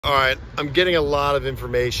All right, I'm getting a lot of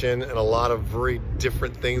information and a lot of very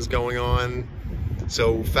different things going on.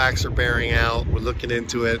 So facts are bearing out, we're looking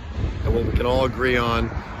into it, and what we can all agree on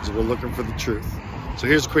is we're looking for the truth. So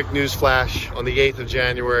here's a quick news flash. On the 8th of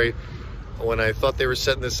January, when I thought they were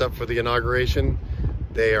setting this up for the inauguration,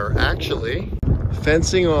 they are actually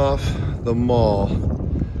fencing off the mall,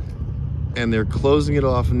 and they're closing it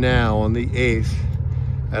off now on the 8th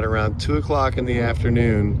at around 2 o'clock in the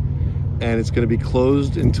afternoon. And it's going to be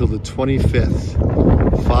closed until the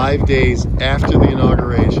 25th, 5 days after the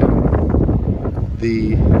inauguration.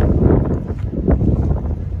 The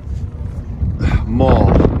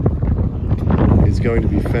mall is going to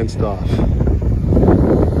be fenced off. So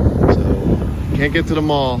you can't get to the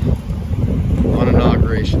mall on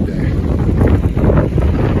Inauguration Day.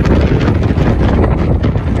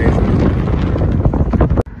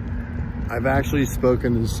 I've actually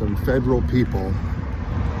spoken to some federal people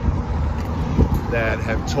that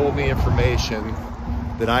have told me information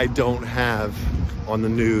that I don't have on the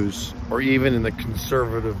news or even in the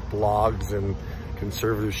conservative blogs and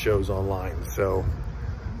conservative shows online. So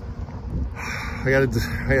I gotta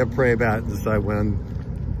pray about it and decide when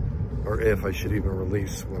or if I should even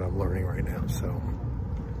release what I'm learning right now. So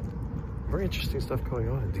very interesting stuff going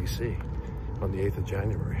on in DC on the 8th of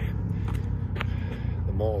January.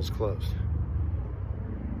 The mall is closed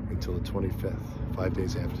until the 25th, 5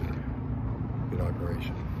 days after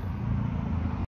inauguration.